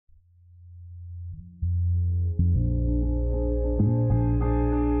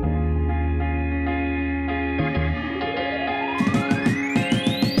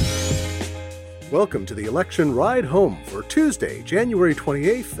Welcome to the election ride home for Tuesday, January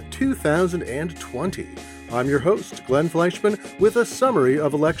 28th, 2020. I'm your host, Glenn Fleischman, with a summary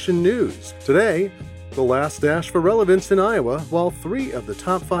of election news. Today, the last dash for relevance in Iowa, while 3 of the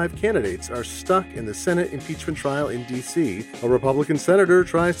top 5 candidates are stuck in the Senate impeachment trial in D.C. A Republican senator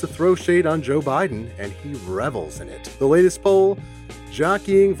tries to throw shade on Joe Biden, and he revels in it. The latest poll,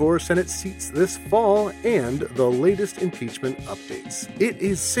 jockeying for Senate seats this fall, and the latest impeachment updates. It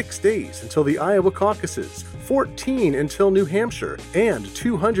is 6 days until the Iowa caucuses, 14 until New Hampshire, and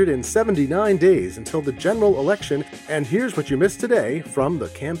 279 days until the general election. And here's what you missed today from the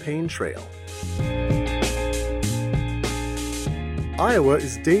campaign trail. Iowa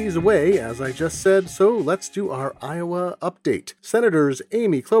is days away, as I just said, so let's do our Iowa update. Senators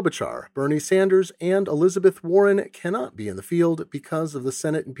Amy Klobuchar, Bernie Sanders, and Elizabeth Warren cannot be in the field because of the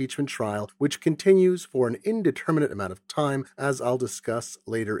Senate impeachment trial, which continues for an indeterminate amount of time, as I'll discuss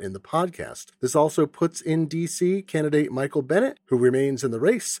later in the podcast. This also puts in D.C. candidate Michael Bennet, who remains in the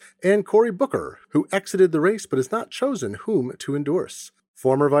race, and Cory Booker, who exited the race but has not chosen whom to endorse.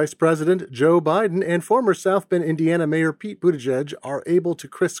 Former Vice President Joe Biden and former South Bend, Indiana Mayor Pete Buttigieg are able to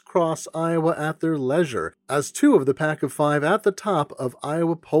crisscross Iowa at their leisure, as 2 of the pack of 5 at the top of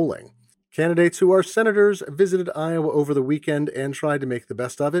Iowa polling. Candidates who are senators visited Iowa over the weekend and tried to make the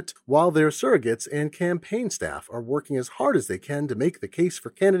best of it, while their surrogates and campaign staff are working as hard as they can to make the case for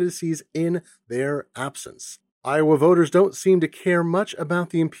candidacies in their absence. Iowa voters don't seem to care much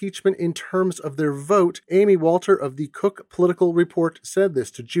about the impeachment in terms of their vote. Amy Walter of the Cook Political Report said this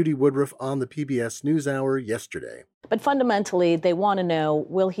to Judy Woodruff on the PBS NewsHour yesterday. But fundamentally, they want to know,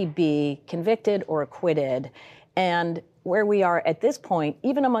 will he be convicted or acquitted? And where we are at this point,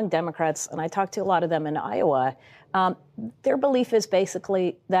 even among Democrats, and I talked to a lot of them in Iowa, their belief is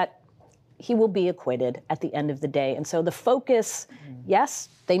basically that he will be acquitted at the end of the day. And so the focus, yes,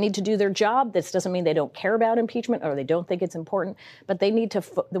 they need to do their job. This doesn't mean they don't care about impeachment or they don't think it's important, but they need to,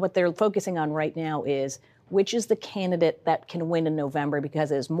 what they're focusing on right now is which is the candidate that can win in November,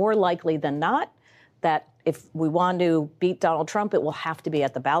 because it is more likely than not that if we want to beat Donald Trump, it will have to be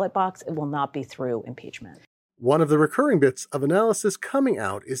at the ballot box. It will not be through impeachment. One of the recurring bits of analysis coming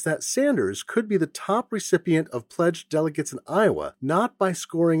out is that Sanders could be the top recipient of pledged delegates in Iowa, not by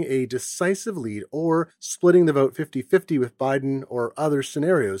scoring a decisive lead or splitting the vote 50-50 with Biden or other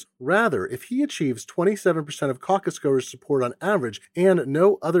scenarios. Rather, if he achieves 27% of caucus goers' support on average and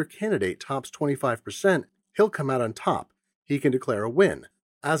no other candidate tops 25%, he'll come out on top. He can declare a win.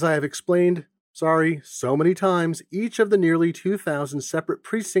 As I have explained, so many times, each of the nearly 2,000 separate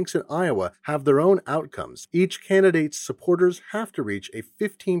precincts in Iowa have their own outcomes. Each candidate's supporters have to reach a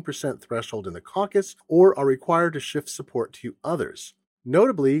 15% threshold in the caucus or are required to shift support to others.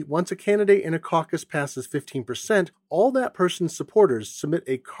 Notably, once a candidate in a caucus passes 15%, all that person's supporters submit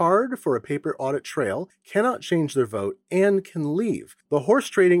a card for a paper audit trail, cannot change their vote, and can leave. The horse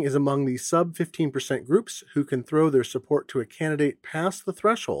trading is among the sub-15% groups who can throw their support to a candidate past the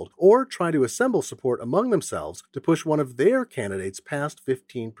threshold or try to assemble support among themselves to push one of their candidates past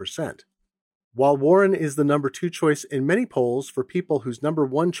 15%. While Warren is the number 2 choice in many polls for people whose number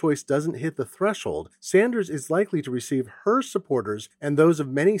 1 choice doesn't hit the threshold, Sanders is likely to receive her supporters and those of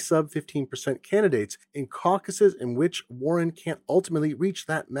many sub-15% candidates in caucuses in which Warren can't ultimately reach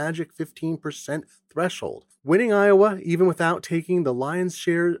that magic 15% threshold. Winning Iowa, even without taking the lion's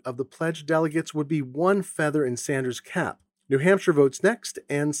share of the pledged delegates, would be one feather in Sanders' cap. New Hampshire votes next,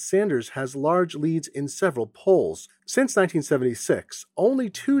 and Sanders has large leads in several polls. Since 1976, only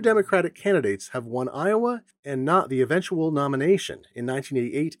 2 Democratic candidates have won Iowa and not the eventual nomination in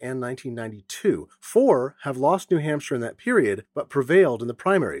 1988 and 1992. 4 have lost New Hampshire in that period, but prevailed in the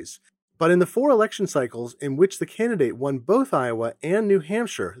primaries. But in the 4 election cycles in which the candidate won both Iowa and New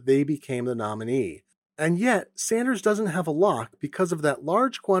Hampshire, they became the nominee. And yet, Sanders doesn't have a lock because of that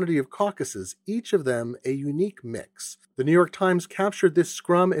large quantity of caucuses, each of them a unique mix. The New York Times captured this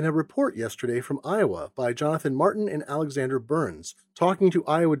scrum in a report yesterday from Iowa by Jonathan Martin and Alexander Burns. Talking to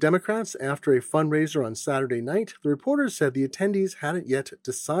Iowa Democrats after a fundraiser on Saturday night, the reporters said the attendees hadn't yet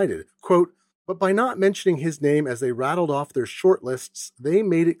decided. Quote, but by not mentioning his name as they rattled off their short lists, they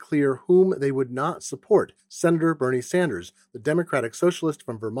made it clear whom they would not support. Senator Bernie Sanders, the Democratic Socialist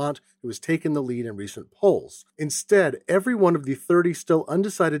from Vermont, who has taken the lead in recent polls. Instead, every one of the 30 still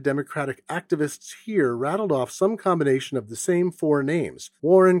undecided Democratic activists here rattled off some combination of the same 4 names: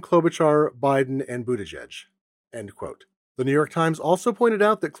 Warren, Klobuchar, Biden, and Buttigieg. End quote. The New York Times also pointed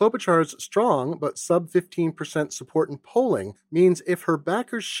out that Klobuchar's strong but sub-15% support in polling means if her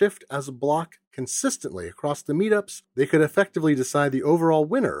backers shift as a bloc consistently across the meetups, they could effectively decide the overall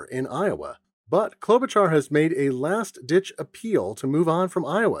winner in Iowa. But Klobuchar has made a last-ditch appeal to move on from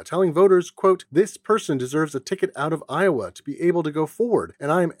Iowa, telling voters, quote, "This person deserves a ticket out of Iowa to be able to go forward,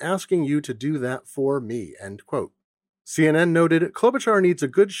 and I am asking you to do that for me," end quote. CNN noted Klobuchar needs a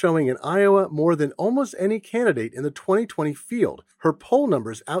good showing in Iowa more than almost any candidate in the 2020 field. Her poll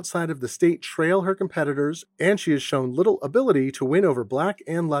numbers outside of the state trail her competitors, and she has shown little ability to win over Black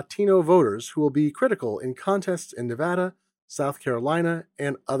and Latino voters who will be critical in contests in Nevada, South Carolina,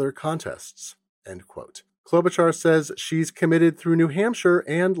 and other contests, end quote. Klobuchar says she's committed through New Hampshire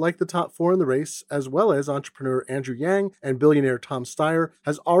and, like the top four in the race, as well as entrepreneur Andrew Yang and billionaire Tom Steyer,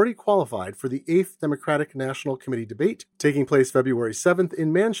 has already qualified for the 8th Democratic National Committee debate, taking place February 7th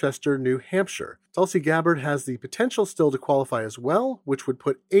in Manchester, New Hampshire. Tulsi Gabbard has the potential still to qualify as well, which would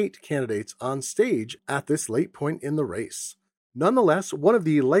put 8 candidates on stage at this late point in the race. Nonetheless, one of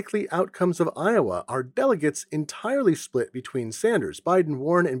the likely outcomes of Iowa are delegates entirely split between Sanders, Biden,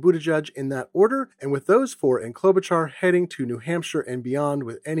 Warren, and Buttigieg in that order, and with those 4 and Klobuchar heading to New Hampshire and beyond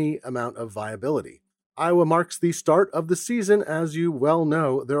with any amount of viability. Iowa marks the start of the season. As you well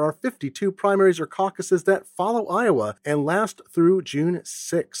know, there are 52 primaries or caucuses that follow Iowa and last through June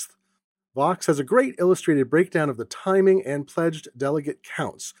 6th. Vox has a great illustrated breakdown of the timing and pledged delegate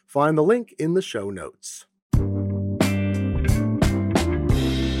counts. Find the link in the show notes.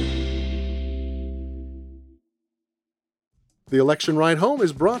 The election ride home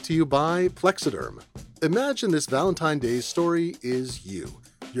is brought to you by Plexiderm. Imagine this Valentine's Day story is you.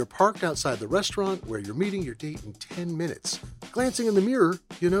 You're parked outside the restaurant where you're meeting your date in 10 minutes. Glancing in the mirror,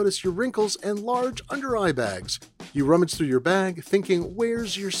 you notice your wrinkles and large under-eye bags. You rummage through your bag, thinking,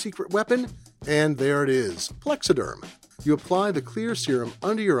 where's your secret weapon? And there it is, Plexiderm. You apply the clear serum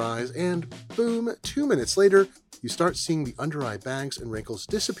under your eyes and, boom, 2 minutes later, you start seeing the under-eye bags and wrinkles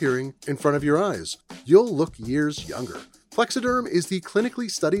disappearing in front of your eyes. You'll look years younger. Plexiderm is the clinically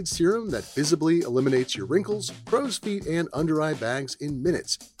studied serum that visibly eliminates your wrinkles, crow's feet, and under-eye bags in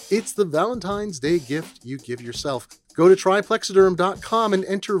minutes. It's the Valentine's Day gift you give yourself. Go to tryplexiderm.com and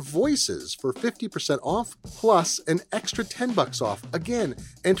enter VOICES for 50% off plus an extra $10 off. Again,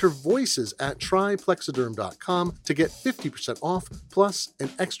 enter VOICES at tryplexiderm.com to get 50% off plus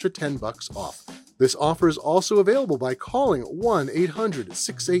an extra $10 off. This offer is also available by calling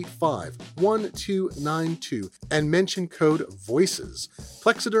 1-800-685-1292 and mention code VOICES.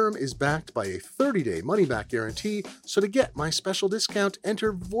 Plexiderm is backed by a 30-day money-back guarantee, so to get my special discount,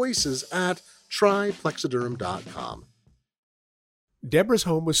 enter VOICES at tryplexiderm.com. Deborah's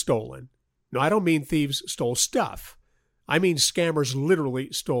home was stolen. No, I don't mean thieves stole stuff. I mean scammers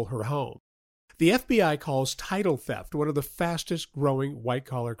literally stole her home. The FBI calls title theft one of the fastest growing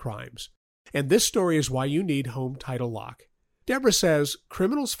white-collar crimes. And this story is why you need Home Title Lock. Deborah says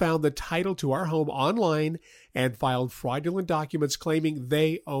criminals found the title to our home online and filed fraudulent documents claiming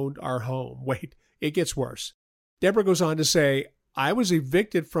they owned our home. Wait, it gets worse. Deborah goes on to say, I was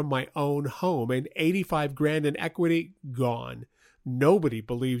evicted from my own home and $85,000 in equity gone. Nobody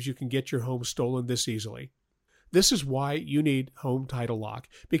believes you can get your home stolen this easily. This is why you need Home Title Lock,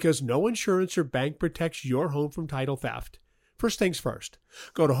 because no insurance or bank protects your home from title theft. First things first,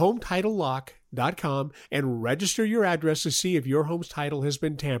 go to HomeTitleLock.com and register your address to see if your home's title has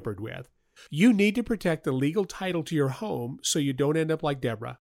been tampered with. You need to protect the legal title to your home so you don't end up like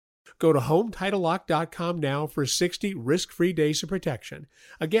Deborah. Go to HomeTitleLock.com now for 60 risk-free days of protection.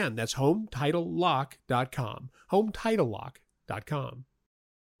 Again, that's HomeTitleLock.com. HomeTitleLock.com.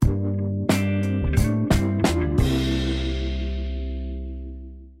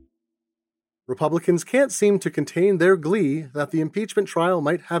 Republicans can't seem to contain their glee that the impeachment trial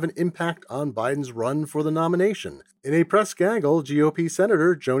might have an impact on Biden's run for the nomination. In a press gaggle, GOP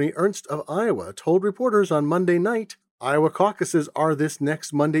Senator Joni Ernst of Iowa told reporters on Monday night, Iowa caucuses are this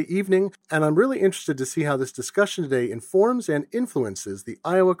next Monday evening, and I'm really interested to see how this discussion today informs and influences the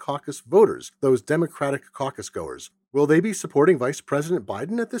Iowa caucus voters, those Democratic caucus goers. Will they be supporting Vice President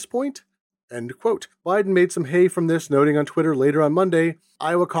Biden at this point? End quote. Biden made some hay from this, noting on Twitter later on Monday,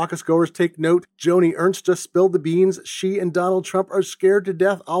 Iowa caucus goers take note, Joni Ernst just spilled the beans. She and Donald Trump are scared to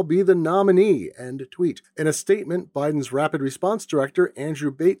death. I'll be the nominee. End tweet. In a statement, Biden's rapid response director, Andrew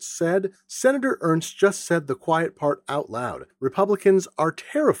Bates, said, Senator Ernst just said the quiet part out loud. Republicans are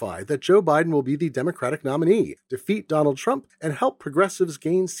terrified that Joe Biden will be the Democratic nominee, defeat Donald Trump, and help progressives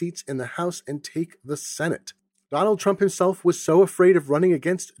gain seats in the House and take the Senate. Donald Trump himself was so afraid of running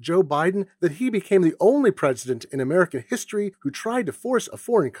against Joe Biden that he became the only president in American history who tried to force a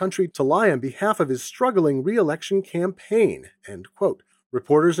foreign country to lie on behalf of his struggling re-election campaign. End quote.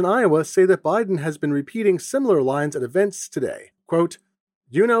 Reporters in Iowa say that Biden has been repeating similar lines at events today. Quote,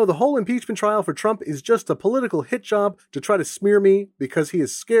 You know, the whole impeachment trial for Trump is just a political hit job to try to smear me because he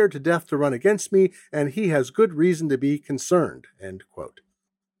is scared to death to run against me and he has good reason to be concerned, end quote.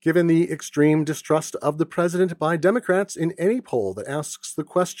 Given the extreme distrust of the president by Democrats in any poll that asks the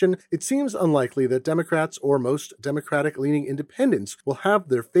question, it seems unlikely that Democrats or most Democratic-leaning independents will have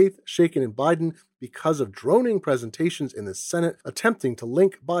their faith shaken in Biden because of droning presentations in the Senate attempting to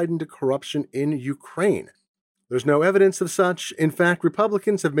link Biden to corruption in Ukraine. There's no evidence of such. In fact,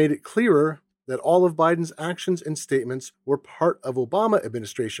 Republicans have made it clearer that all of Biden's actions and statements were part of Obama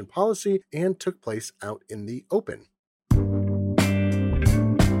administration policy and took place out in the open.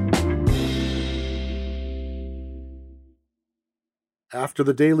 After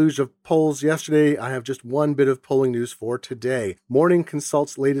the deluge of polls yesterday, I have just one bit of polling news for today. Morning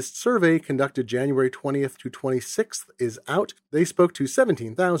Consult's latest survey, conducted January 20th to 26th, is out. They spoke to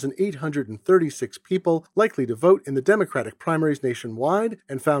 17,836 people likely to vote in the Democratic primaries nationwide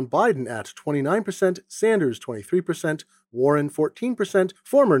and found Biden at 29%, Sanders 23%, Warren 14%,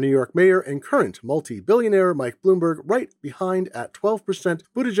 former New York mayor and current multi-billionaire Mike Bloomberg right behind at 12%,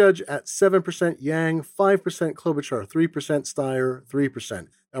 Buttigieg at 7%, Yang 5%, Klobuchar 3%, Steyer 3%.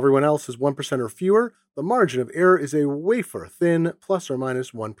 Everyone else is 1% or fewer. The margin of error is a wafer thin, plus or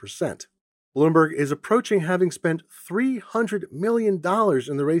minus 1%. Bloomberg is approaching having spent $300 million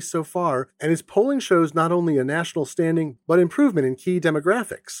in the race so far, and his polling shows not only a national standing, but improvement in key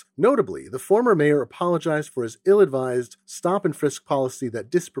demographics. Notably, the former mayor apologized for his ill-advised stop-and-frisk policy that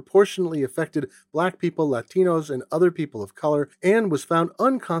disproportionately affected Black people, Latinos, and other people of color, and was found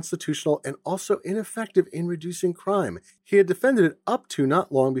unconstitutional and also ineffective in reducing crime. He had defended it up to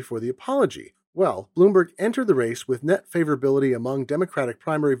not long before the apology. Well, Bloomberg entered the race with net favorability among Democratic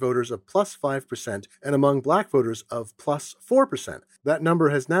primary voters of plus 5% and among Black voters of plus 4%. That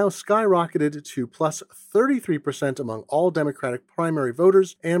number has now skyrocketed to plus 33% among all Democratic primary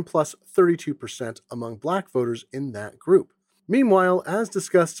voters and plus 32% among Black voters in that group. Meanwhile, as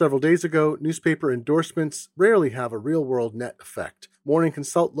discussed several days ago, newspaper endorsements rarely have a real-world net effect. Morning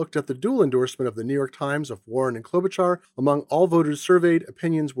Consult looked at the dual endorsement of the New York Times of Warren and Klobuchar. Among all voters surveyed,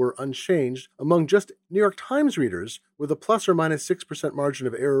 opinions were unchanged. Among just New York Times readers, with a plus or minus 6% margin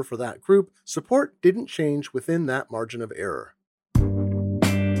of error for that group, support didn't change within that margin of error.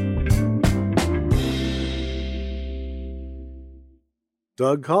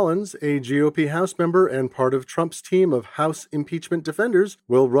 Doug Collins, a GOP House member and part of Trump's team of House impeachment defenders,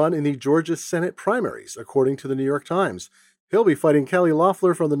 will run in the Georgia Senate primaries, according to the New York Times. He'll be fighting Kelly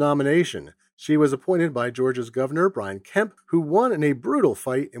Loeffler for the nomination. She was appointed by Georgia's Governor Brian Kemp, who won in a brutal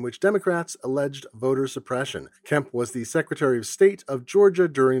fight in which Democrats alleged voter suppression. Kemp was the Secretary of State of Georgia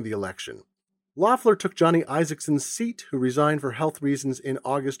during the election. Loeffler took Johnny Isakson's seat, who resigned for health reasons in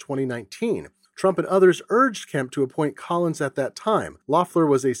August 2019. Trump and others urged Kemp to appoint Collins at that time. Loeffler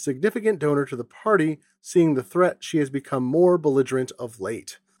was a significant donor to the party. Seeing the threat, she has become more belligerent of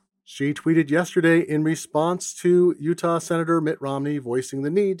late. She tweeted yesterday in response to Utah Senator Mitt Romney voicing the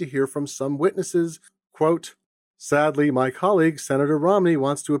need to hear from some witnesses, quote, "Sadly, my colleague Senator Romney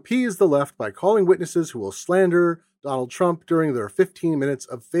wants to appease the left by calling witnesses who will slander Donald Trump during their 15 minutes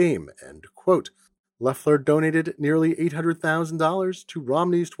of fame," end quote. Loeffler donated nearly $800,000 to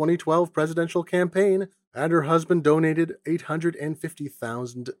Romney's 2012 presidential campaign, and her husband donated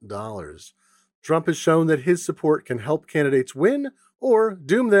 $850,000. Trump has shown that his support can help candidates win, or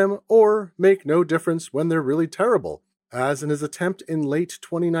doom them, or make no difference when they're really terrible, as in his attempt in late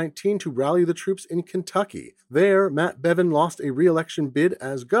 2019 to rally the troops in Kentucky. There, Matt Bevin lost a re-election bid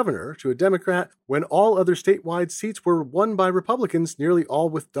as governor to a Democrat when all other statewide seats were won by Republicans, nearly all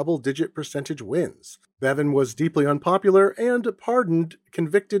with double-digit percentage wins. Bevin was deeply unpopular and pardoned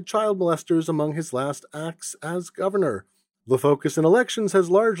convicted child molesters among his last acts as governor. The focus in elections has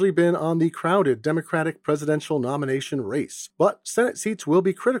largely been on the crowded Democratic presidential nomination race, but Senate seats will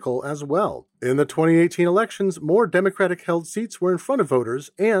be critical as well. In the 2018 elections, more Democratic-held seats were in front of voters,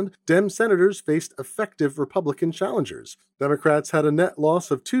 and Dem senators faced effective Republican challengers. Democrats had a net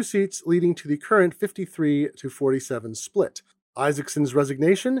loss of 2 seats, leading to the current 53-47 split. Isaacson's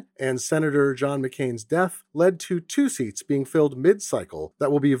resignation and Senator John McCain's death led to 2 seats being filled mid-cycle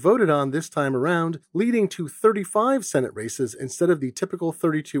that will be voted on this time around, leading to 35 Senate races instead of the typical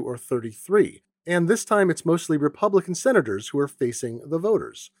 32 or 33. And this time it's mostly Republican senators who are facing the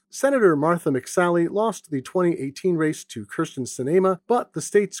voters. Senator Martha McSally lost the 2018 race to Kyrsten Sinema, but the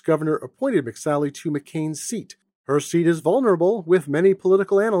state's governor appointed McSally to McCain's seat. Her seat is vulnerable, with many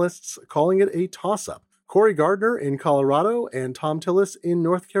political analysts calling it a toss-up. Cory Gardner in Colorado and Tom Tillis in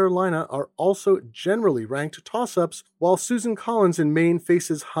North Carolina are also generally ranked toss-ups, while Susan Collins in Maine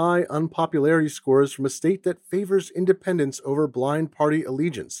faces high unpopularity scores from a state that favors independence over blind party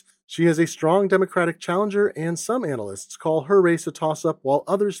allegiance. She has a strong Democratic challenger, and some analysts call her race a toss-up, while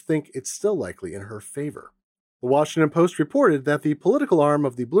others think it's still likely in her favor. The Washington Post reported that the political arm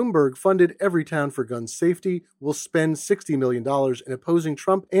of the Bloomberg-funded Everytown for Gun Safety will spend $60 million in opposing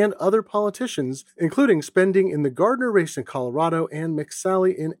Trump and other politicians, including spending in the Gardner race in Colorado and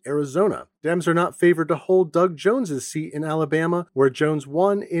McSally in Arizona. Dems are not favored to hold Doug Jones's seat in Alabama, where Jones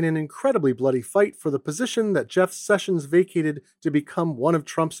won in an incredibly bloody fight for the position that Jeff Sessions vacated to become one of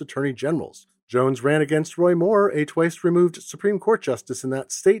Trump's attorney generals. Jones ran against Roy Moore, a twice-removed Supreme Court justice in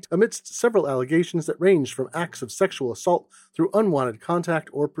that state, amidst several allegations that ranged from acts of sexual assault through unwanted contact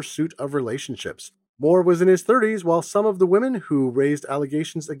or pursuit of relationships. Moore was in his 30s, while some of the women who raised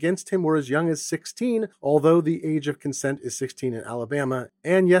allegations against him were as young as 16, although the age of consent is 16 in Alabama.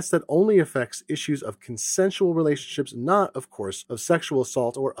 And yes, that only affects issues of consensual relationships, not, of course, of sexual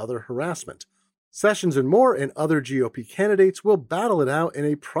assault or other harassment. Sessions and Moore and other GOP candidates will battle it out in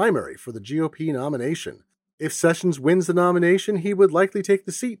a primary for the GOP nomination. If Sessions wins the nomination, he would likely take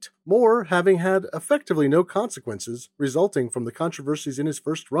the seat. Moore, having had effectively no consequences resulting from the controversies in his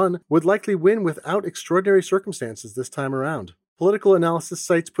first run, would likely win without extraordinary circumstances this time around. Political analysis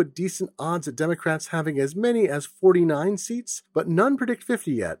sites put decent odds at Democrats having as many as 49 seats, but none predict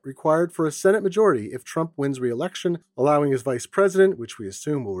 50 yet, required for a Senate majority if Trump wins re-election, allowing his vice president, which we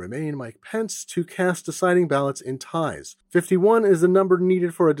assume will remain Mike Pence, to cast deciding ballots in ties. 51 is the number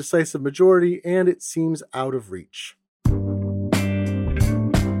needed for a decisive majority, and it seems out of reach.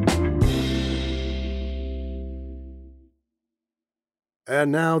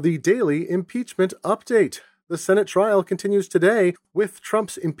 And now the daily impeachment update. The Senate trial continues today, with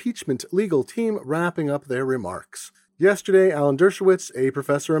Trump's impeachment legal team wrapping up their remarks. Yesterday, Alan Dershowitz, a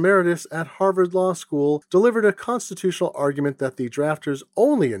professor emeritus at Harvard Law School, delivered a constitutional argument that the drafters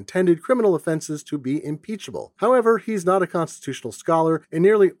only intended criminal offenses to be impeachable. However, he's not a constitutional scholar, and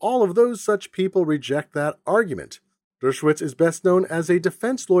nearly all of those such people reject that argument. Dershowitz is best known as a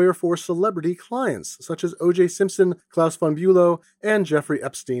defense lawyer for celebrity clients, such as O.J. Simpson, Klaus von Bülow, and Jeffrey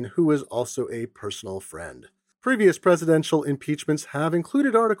Epstein, who is also a personal friend. Previous presidential impeachments have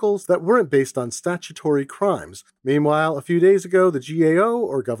included articles that weren't based on statutory crimes. Meanwhile, a few days ago, the GAO,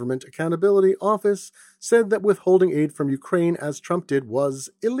 or Government Accountability Office, said that withholding aid from Ukraine, as Trump did,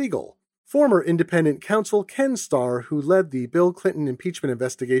 was illegal. Former independent counsel Ken Starr, who led the Bill Clinton impeachment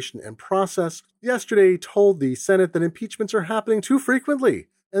investigation and process, yesterday told the Senate that impeachments are happening too frequently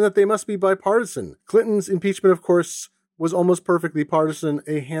and that they must be bipartisan. Clinton's impeachment, of course, was almost perfectly partisan.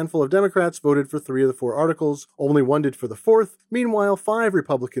 A handful of Democrats voted for 3 of the 4 articles, only 1 did for the 4th. Meanwhile, 5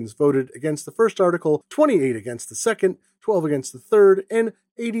 Republicans voted against the first article, 28 against the second, 12 against the third, and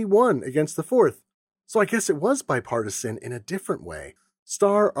 81 against the 4th. So I guess it was bipartisan in a different way.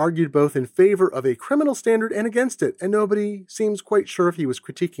 Starr argued both in favor of a criminal standard and against it, and nobody seems quite sure if he was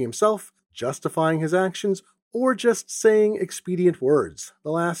critiquing himself, justifying his actions, or just saying expedient words. The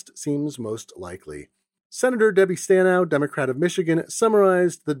last seems most likely. Senator Debbie Stanow, Democrat of Michigan,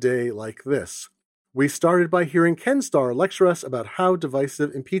 summarized the day like this. We started by hearing Ken Starr lecture us about how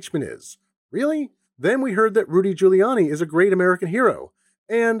divisive impeachment is. Really? Then we heard that Rudy Giuliani is a great American hero.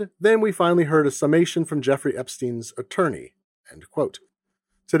 And then we finally heard a summation from Jeffrey Epstein's attorney. End quote.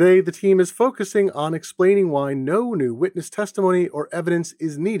 Today, the team is focusing on explaining why no new witness testimony or evidence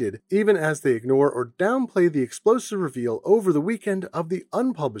is needed, even as they ignore or downplay the explosive reveal over the weekend of the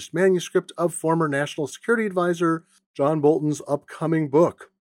unpublished manuscript of former National Security Advisor John Bolton's upcoming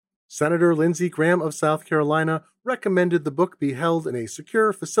book. Senator Lindsey Graham of South Carolina recommended the book be held in a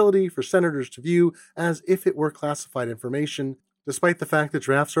secure facility for senators to view as if it were classified information, despite the fact that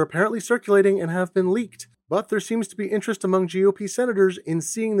drafts are apparently circulating and have been leaked. But there seems to be interest among GOP senators in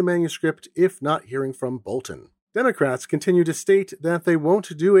seeing the manuscript, if not hearing from Bolton. Democrats continue to state that they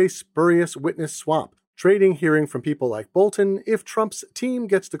won't do a spurious witness swap, trading hearing from people like Bolton if Trump's team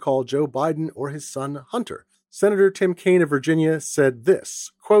gets to call Joe Biden or his son Hunter. Senator Tim Kaine of Virginia said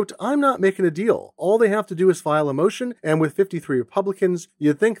this, quote, I'm not making a deal. All they have to do is file a motion, and with 53 Republicans,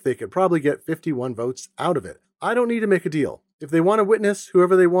 you'd think they could probably get 51 votes out of it. I don't need to make a deal. If they want a witness,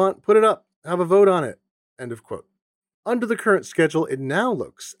 whoever they want, put it up. Have a vote on it. End of quote. Under the current schedule, it now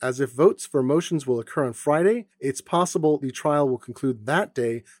looks as if votes for motions will occur on Friday. It's possible the trial will conclude that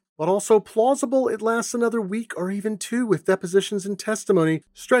day, but also plausible it lasts another week or even 2 with depositions and testimony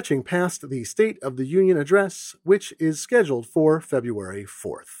stretching past the State of the Union address, which is scheduled for February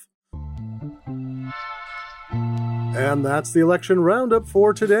 4th. And that's the election roundup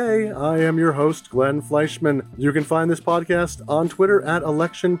for today. I am your host, Glenn Fleischman. You can find this podcast on Twitter at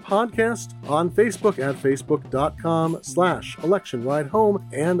Election Podcast, on Facebook at facebook.com/Election Ride Home,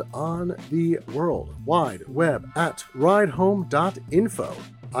 and on the World Wide Web at ridehome.info.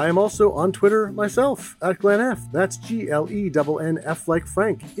 I am also on Twitter myself, at GlennF. That's GLENNF like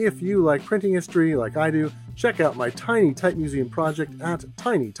Frank. If you like printing history like I do, check out my Tiny Type Museum project at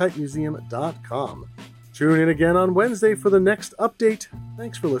tinytypemuseum.com. Tune in again on Wednesday for the next update.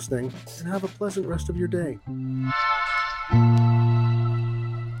 Thanks for listening, and have a pleasant rest of your day.